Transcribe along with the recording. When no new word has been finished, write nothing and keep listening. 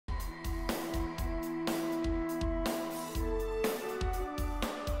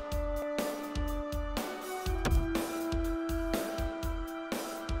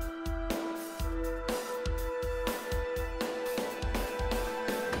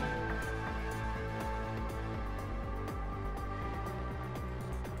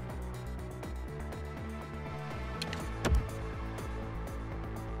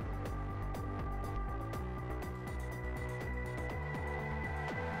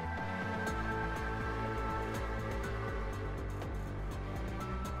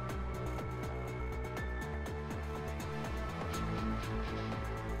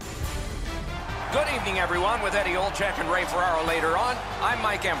Good evening, everyone. With Eddie Olczyk and Ray Ferraro later on, I'm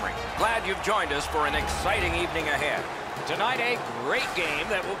Mike Emery. Glad you've joined us for an exciting evening ahead. Tonight, a great game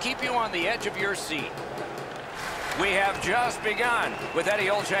that will keep you on the edge of your seat. We have just begun. With Eddie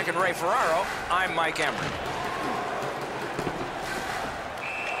Olczyk and Ray Ferraro, I'm Mike Emery.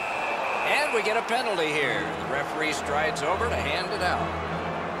 And we get a penalty here. The referee strides over to hand it out.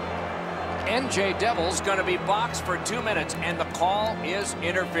 NJ Devil's going to be boxed for 2 minutes, and the call is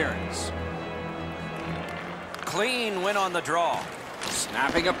interference. Clean win on the draw.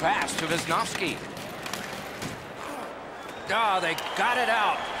 Snapping a pass to Wisnowski. They got it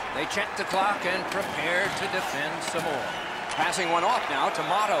out. They check the clock and prepare to defend some more. Passing one off now to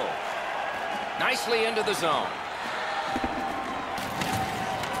Motto. Nicely into the zone.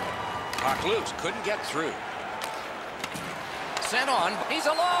 Puck loose, couldn't get through. Sent on, he's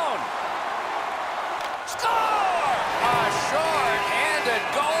alone. Score! A short-handed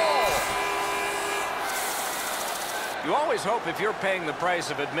goal. You always hope if you're paying the price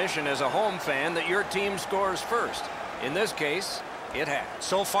of admission as a home fan that your team scores first. In this case, it has.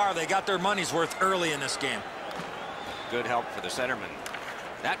 So far, they got their money's worth early in this game. Good help for the centerman.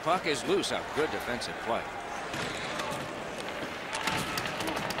 That puck is loose. A good defensive play.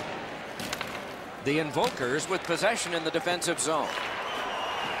 The Invokers with possession in the defensive zone.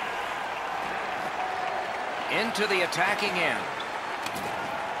 Into the attacking end.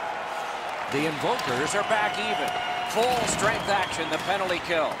 The Invokers are back even. Full strength action, the penalty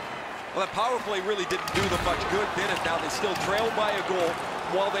kill. Well, that power play really didn't do them much good, did it? Now they still trailed by a goal.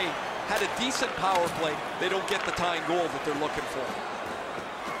 While they had a decent power play, they don't get the tying goal that they're looking for.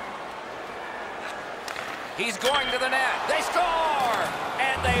 He's going to the net. They score!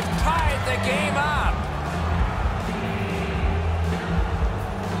 And they've tied the game up.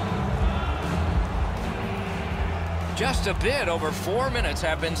 Just a bit over 4 minutes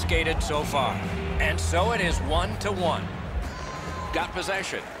have been skated so far. And so it is 1-1. Got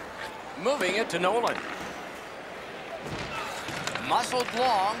possession. Moving it to Nolan. Muscled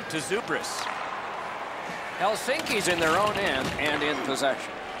long to Zubris. Helsinki's in their own end and in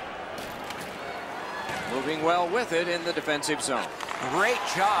possession. Moving well with it in the defensive zone. Great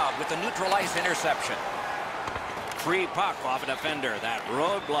job with the neutral ice interception. Free puck off a defender. That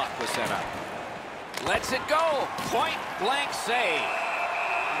roadblock was set up. Lets it go. Point blank save.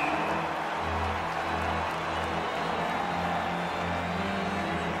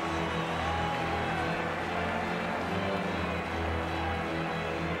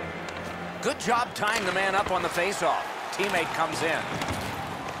 Good job tying the man up on the faceoff. Teammate comes in.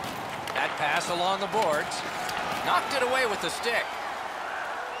 That pass along the boards. Knocked it away with the stick.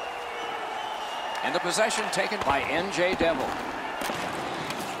 And the possession taken by NJ Devil.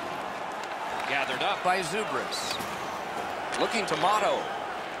 Gathered up by Zubris. Looking to Motto.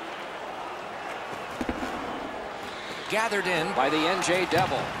 Gathered in by the NJ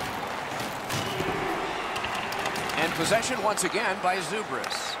Devil. And possession once again by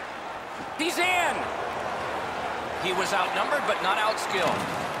Zubris. He's in! He was outnumbered but not outskilled.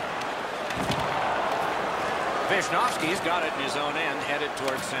 Wisnowski's got it in his own end, headed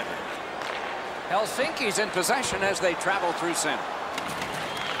towards center. Helsinki's in possession as they travel through center.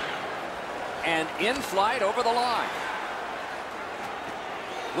 And in flight over the line.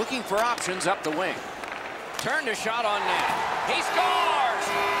 Looking for options up the wing. Turned a shot on net. He scores!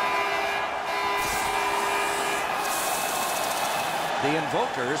 The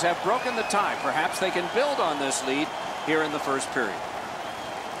Invokers have broken the tie. Perhaps they can build on this lead here in the first period.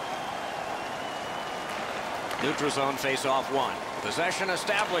 Neutral zone face-off one. Possession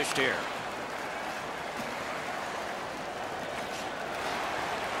established here.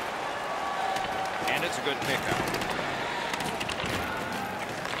 And it's a good pickup.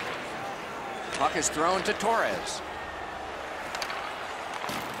 Puck is thrown to Torres.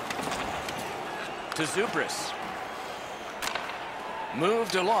 To Zubris.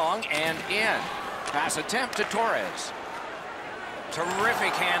 Moved along and in. Pass attempt to Torres.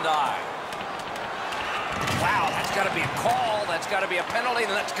 Terrific hand-eye. Wow, that's got to be a call. That's got to be a penalty.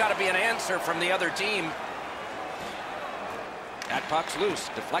 And that's got to be an answer from the other team. That puck's loose.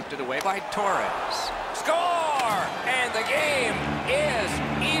 Deflected away by Torres. Score! And the game is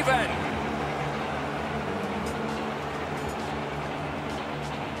even.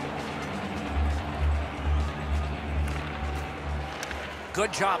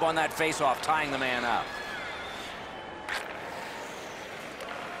 Good job on that face-off, tying the man up.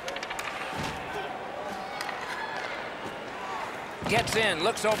 Gets in,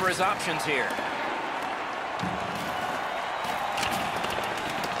 looks over his options here.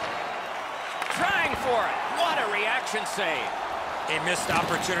 Trying for it. What a reaction save. A missed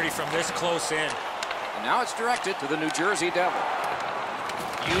opportunity from this close in. And now it's directed to the New Jersey Devil.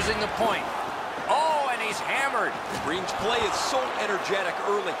 Using the point. Oh, and he's hammered. Green's play is so energetic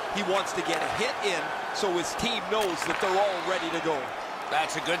early. He wants to get a hit in so his team knows that they're all ready to go.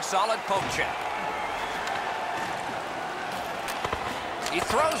 That's a good solid poke check. He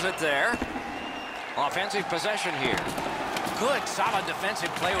throws it there. Offensive possession here. Good solid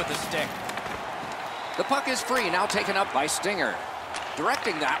defensive play with the stick. The puck is free, now taken up by Stinger.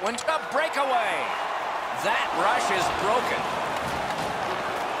 Directing that one to breakaway. That rush is broken.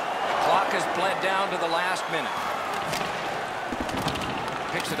 The clock has bled down to the last minute.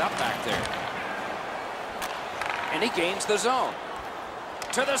 Picks it up back there. And he gains the zone.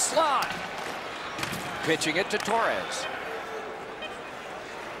 To the slot. Pitching it to Torres.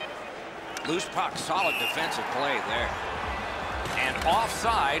 Loose puck, solid defensive play there. And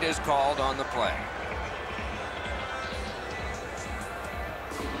offside is called on the play.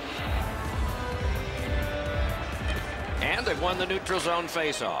 And they've won the neutral zone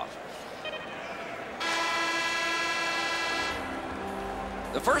faceoff.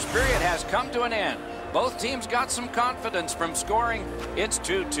 The first period has come to an end. Both teams got some confidence from scoring. It's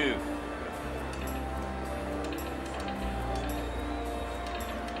 2-2.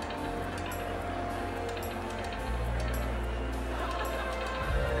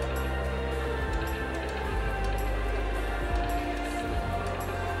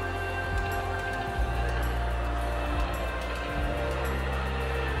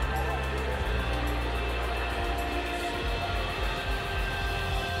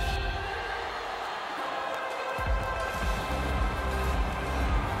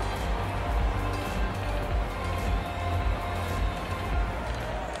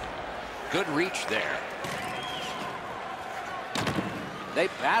 Good reach there. They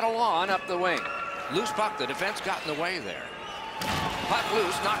battle on up the wing. Loose puck, the defense got in the way there. Puck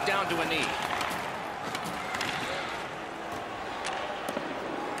loose, knocked down to a knee.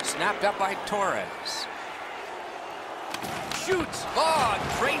 Snapped up by Torres. Shoots.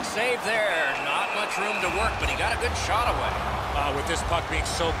 Oh, great save there. Not much room to work, but he got a good shot away. With this puck being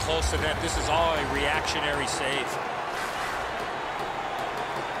so close to net, this is all a reactionary save.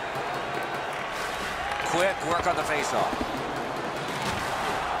 Quick work on the faceoff.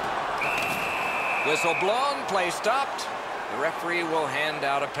 Whistle blown, play stopped. The referee will hand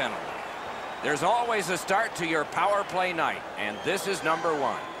out a penalty. There's always a start to your power play night, and this is number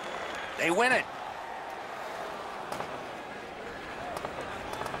 1. They win it.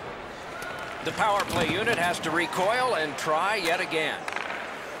 The power play unit has to recoil and try yet again.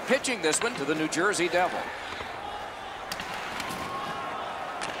 Pitching this one to the New Jersey Devil.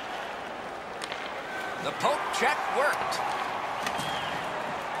 The poke check worked.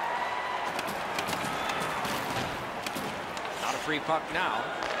 Not a free puck now.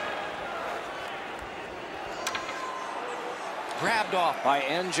 Grabbed off by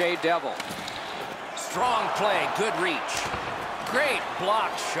NJ Devil. Strong play, good reach. Great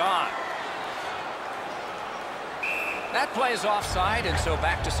blocked shot. That play is offside, and so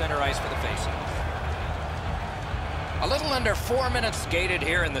back to center ice for the faceoff. A little under 4 minutes skated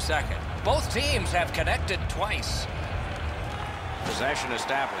here in the second. Both teams have connected twice. Possession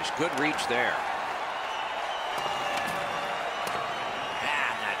established. Good reach there.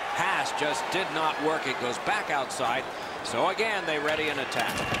 And that pass just did not work. It goes back outside. So again, they ready an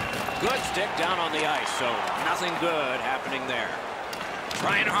attack. Good stick down on the ice, so nothing good happening there.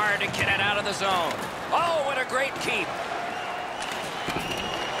 Trying hard to get it out of the zone. Oh, what a great keep.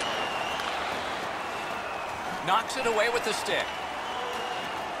 Knocks it away with the stick.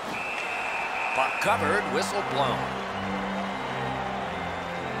 Puck covered, whistle blown.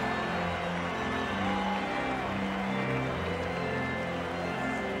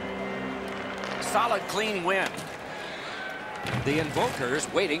 Solid, clean win. The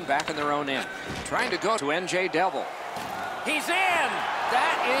Invokers waiting back in their own end. Trying to go to NJ Devil. He's in!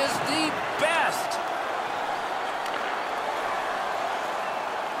 That is the best!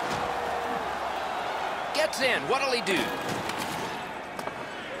 Gets in. What'll he do?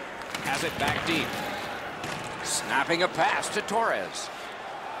 Has it back deep. Snapping a pass to Torres.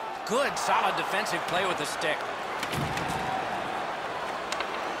 Good, solid defensive play with the stick.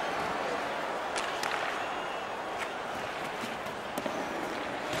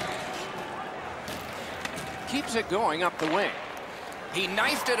 Keeps it going up the wing. He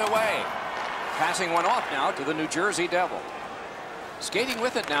knifed it away. Passing one off now to the New Jersey Devil. Skating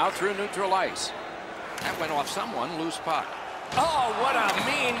with it now through neutral ice. That went off someone, loose puck. Oh, what a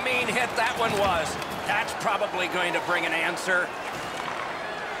mean hit that one was. That's probably going to bring an answer.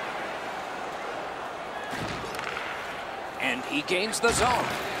 And he gains the zone.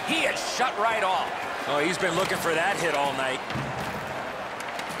 He is shut right off. Oh, he's been looking for that hit all night.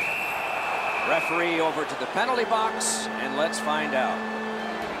 Referee over to the penalty box, and let's find out.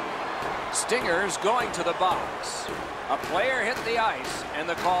 Stingers going to the box. A player hit the ice, and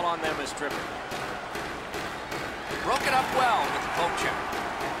the call on them is tripping. Broke it up well with the poke check.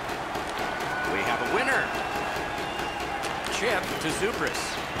 We have a winner. Chip to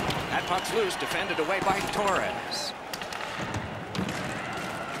Zubris. That puck's loose, defended away by Torres.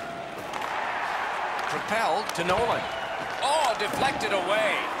 Propelled to Nolan. Oh, deflected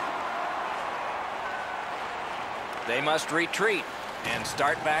away. They must retreat and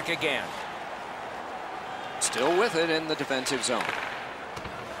start back again. Still with it in the defensive zone.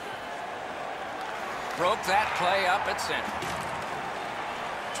 Broke that play up at center.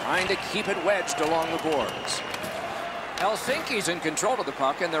 Trying to keep it wedged along the boards. Helsinki's in control of the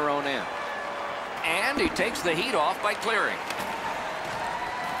puck in their own end. And he takes the heat off by clearing.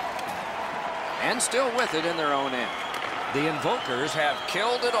 And still with it in their own end. The Invokers have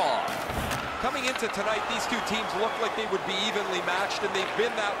killed it all. Coming into tonight, these two teams look like they would be evenly matched, and they've been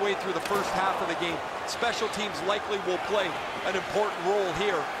that way through the first half of the game. Special teams likely will play an important role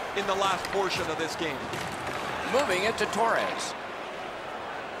here in the last portion of this game. Moving it to Torres.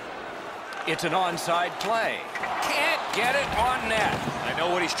 It's an onside play. Can't get it on net. I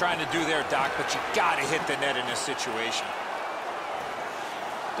know what he's trying to do there, Doc, but you got to hit the net in this situation.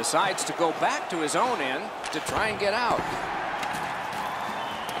 Decides to go back to his own end to try and get out.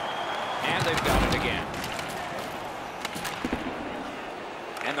 And they've got it again.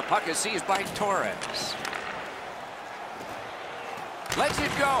 And the puck is seized by Torres. Lets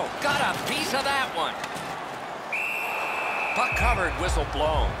it go. Got a piece of that one. Puck covered, whistle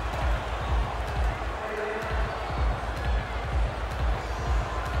blown.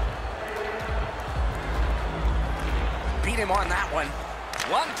 Beat him on that one.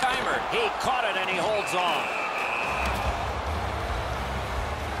 One-timer. He caught it and he holds on.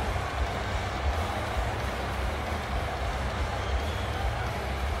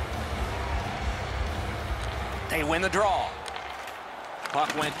 They win the draw.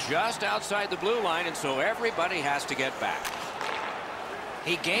 Puck went just outside the blue line, and so everybody has to get back.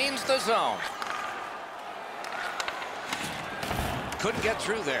 He gains the zone. Couldn't get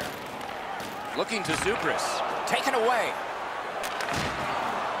through there. Looking to Zubris. Taken away.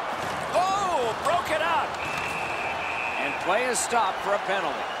 Oh, broke it up. And play is stopped for a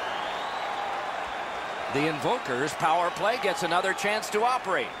penalty. The Invokers' power play gets another chance to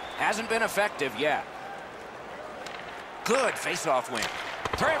operate. Hasn't been effective yet. Good face-off win.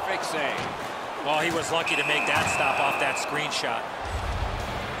 Terrific save. Well, he was lucky to make that stop off that screenshot.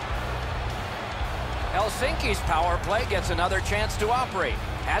 Helsinki's power play gets another chance to operate.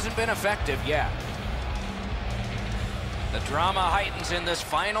 Hasn't been effective yet. The drama heightens in this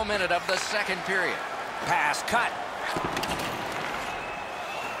final minute of the second period. Pass cut.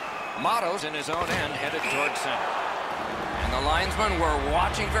 Motto's in his own end, headed toward center. And the linesmen were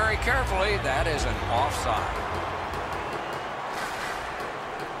watching very carefully. That is an offside.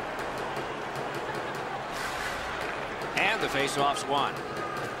 And the face-off's won.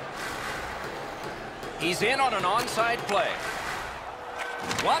 He's in on an onside play.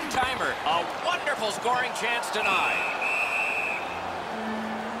 One-timer. A wonderful scoring chance denied.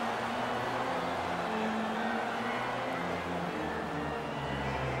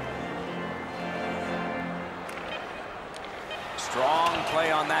 Strong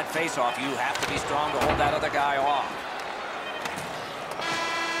play on that face-off. You have to be strong to hold that other guy off.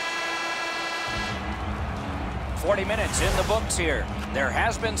 40 minutes in the books here. There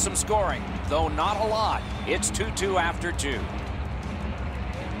has been some scoring, though not a lot. It's 2-2 after 2.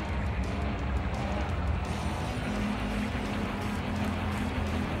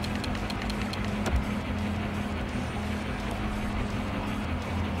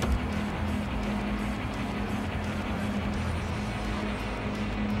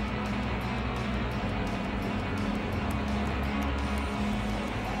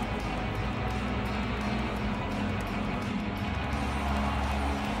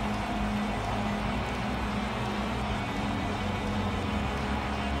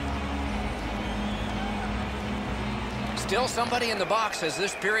 Still somebody in the box as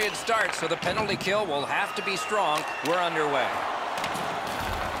this period starts, so the penalty kill will have to be strong. We're underway.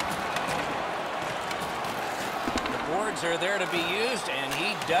 The boards are there to be used, and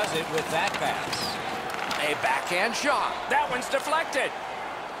he does it with that pass. A backhand shot. That one's deflected.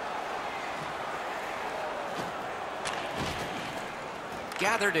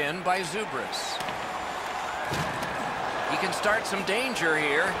 Gathered in by Zubris. He can start some danger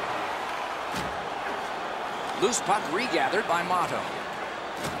here. Loose puck regathered by Motto.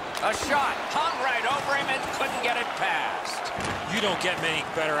 A shot hung right over him and couldn't get it past. You don't get many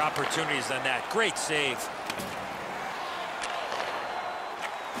better opportunities than that. Great save.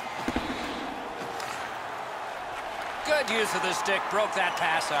 Good use of the stick, broke that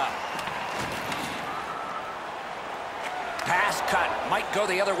pass up. Pass cut, might go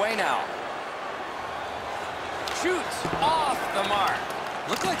the other way now. Shoots off the mark.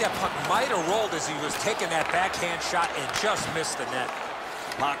 Looked like that puck might have rolled as he was taking that backhand shot and just missed the net.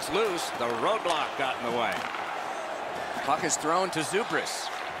 Puck's loose, the roadblock got in the way. Puck is thrown to Zubris.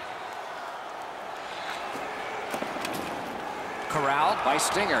 Corralled by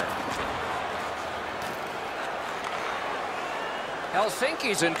Stinger.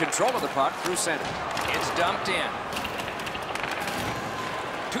 Helsinki's in control of the puck through center. It's dumped in.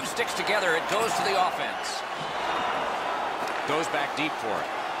 Two sticks together, it goes to the offense. Goes back deep for it.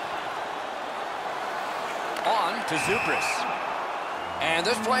 On to Zubris. And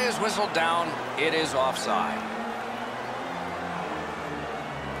this play is whistled down. It is offside.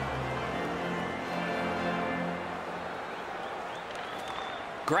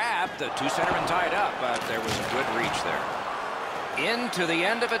 Grabbed, the two centermen tied up, but there was a good reach there. Into the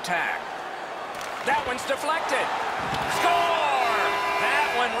end of attack. That one's deflected. Score! That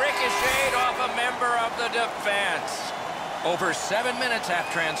one ricocheted off a member of the defense. Over 7 minutes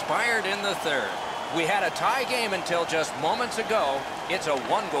have transpired in the third. We had a tie game until just moments ago. It's a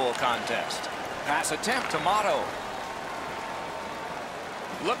one-goal contest. Pass attempt to Motto.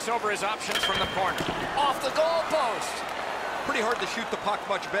 Looks over his options from the corner. Off the goal post. Pretty hard to shoot the puck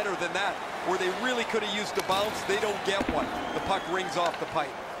much better than that. Where they really could have used a bounce, they don't get one. The puck rings off the pipe.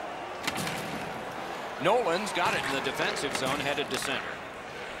 Nolan's got it in the defensive zone, headed to center.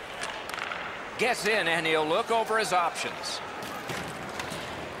 Gets in, and he'll look over his options.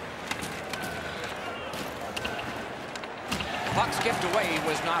 Puck skipped away, he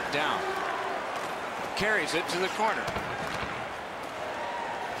was knocked down. Carries it to the corner.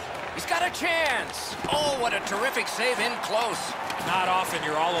 He's got a chance. Oh, what a terrific save in close. Not often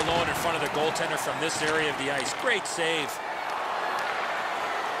you're all alone in front of the goaltender from this area of the ice. Great save.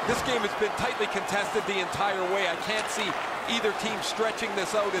 This game has been tightly contested the entire way. I can't see either team stretching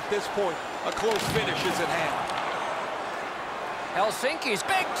this out at this point. A close finish is at hand. Helsinki's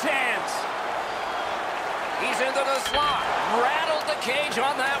big chance. He's into the slot. Rattled the cage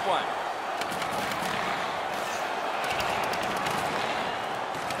on that one.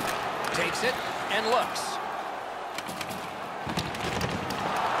 Takes it and looks.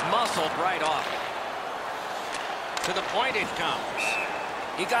 Muscled right off. To the point it comes.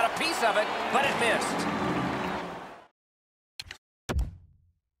 He got a piece of it, but it missed.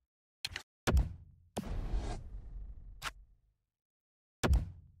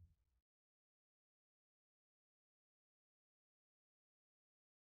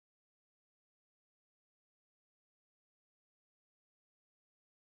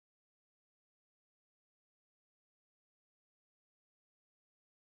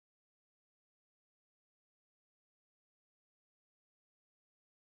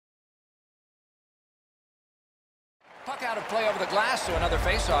 Puck out of play over the glass, so another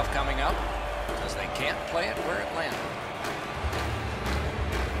face-off coming up, because they can't play it where it landed.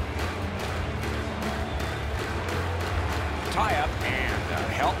 Tie-up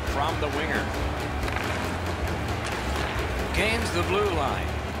and help from the winger. Gains the blue line.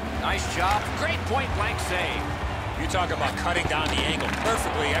 Nice job. Great point-blank save. You talk about cutting down the angle.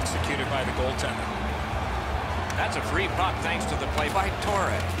 Perfectly executed by the goaltender. That's a free puck thanks to the play by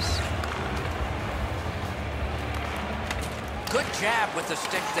Torres. Good jab with the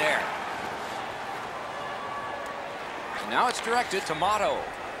stick there. And now it's directed to Motto.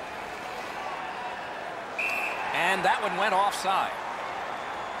 And that one went offside.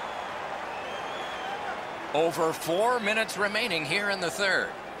 Over 4 minutes remaining here in the third.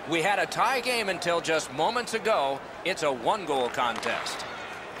 We had a tie game until just moments ago. It's a one-goal contest.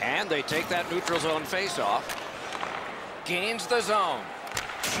 And they take that neutral zone face-off. Gains the zone.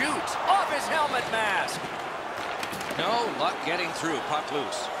 Shoots off his helmet mask. No luck getting through. Puck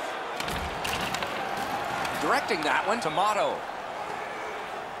loose. Directing that one to Motto.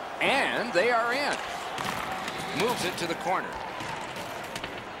 And they are in. Moves it to the corner.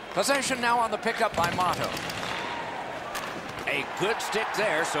 Possession now on the pickup by Motto. A good stick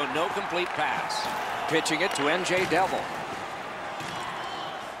there, so no complete pass. Pitching it to NJ Devil.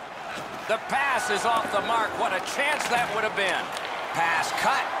 The pass is off the mark. What a chance that would have been. Pass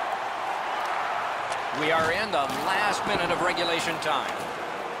cut. We are in the last minute of regulation time.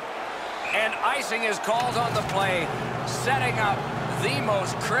 And icing is called on the play, setting up the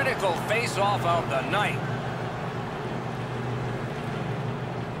most critical face-off of the night.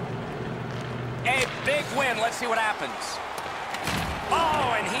 Big win. Let's see what happens.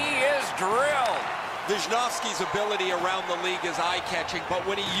 Oh, and he is drilled. Wisnowski's ability around the league is eye-catching, but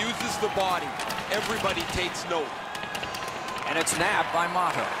when he uses the body, everybody takes note. And it's nabbed by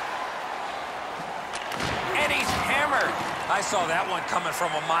Motto. And he's hammered. I saw that one coming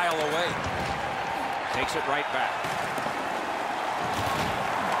from a mile away. Takes it right back.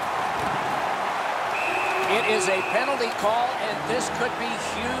 It is a penalty call, and this could be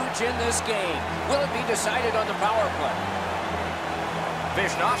huge in this game. Will it be decided on the power play?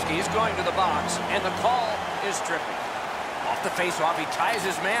 Wisnowski is going to the box, and the call is tripping. Off the face-off, he ties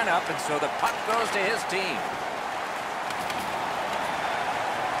his man up, and so the puck goes to his team.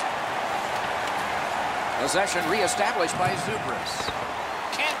 Possession reestablished by Zubris.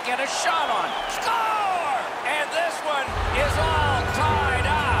 Can't get a shot on. Score! And this one is all tied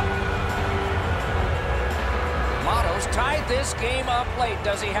up. Motto's tied this game up late.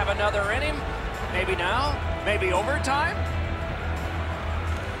 Does he have another in him? Maybe now? Maybe overtime?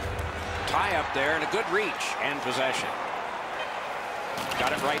 Tie up there and a good reach and possession.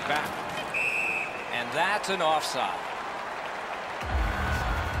 Got it right back. And that's an offside.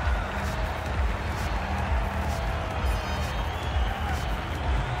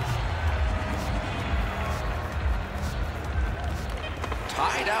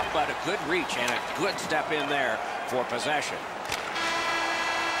 Tied up, but a good reach and a good step in there for possession.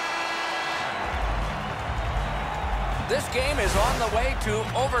 This game is on the way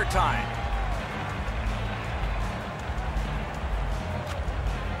to overtime.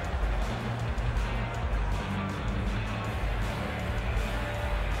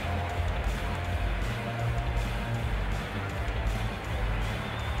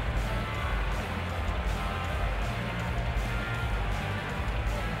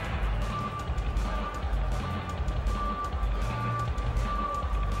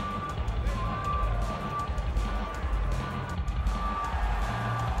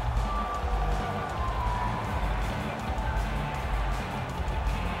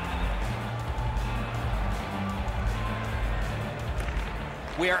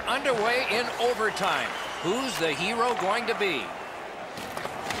 We are underway in overtime. Who's the hero going to be?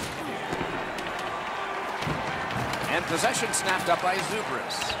 And possession snapped up by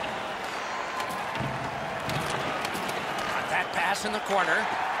Zubris. Got that pass in the corner.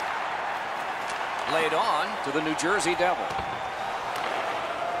 Laid on to the New Jersey Devil.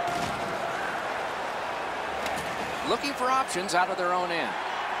 Looking for options out of their own end.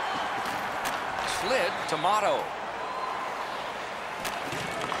 Slid to Motto.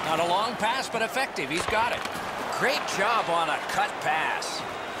 Not a long pass, but effective. He's got it. Great job on a cut pass.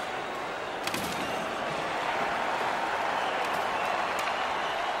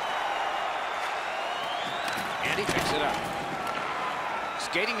 And he picks it up.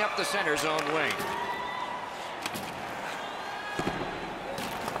 Skating up the center zone wing.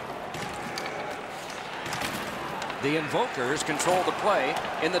 The Invokers control the play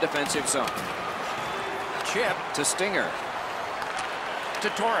in the defensive zone. Chip to Stinger. To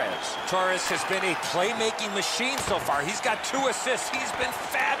Torres. Torres has been a playmaking machine so far. He's got 2 assists. He's been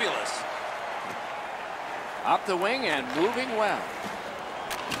fabulous. Up the wing and moving well.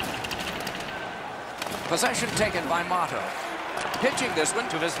 Possession taken by Motto. Pitching this one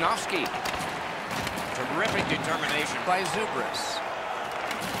to Wisnowski. Terrific determination by Zubris.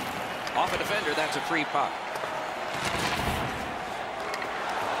 Off a defender, that's a free puck.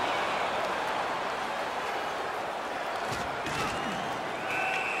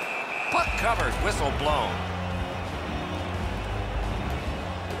 Puck covered, whistle blown.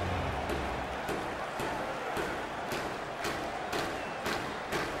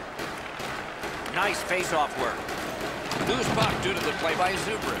 Nice face-off work. Loose puck due to the play by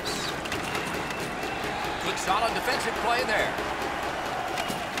Zubris. Good solid defensive play there.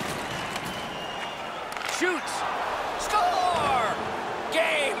 Shoots. Score!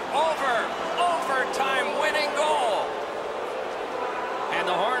 Game over. Overtime winning goal. And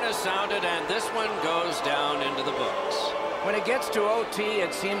the horn is sounded, and this one goes down into the books. When it gets to OT,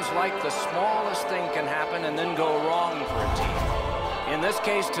 it seems like the smallest thing can happen and then go wrong for a team. In this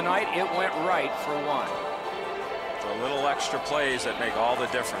case tonight, it went right for one. The little extra plays that make all the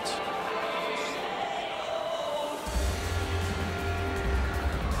difference.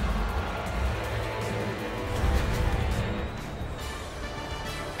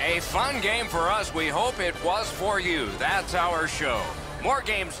 A fun game for us. We hope it was for you. That's our show. More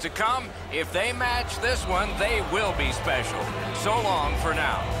games to come. If they match this one, they will be special. So long for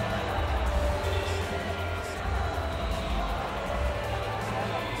now.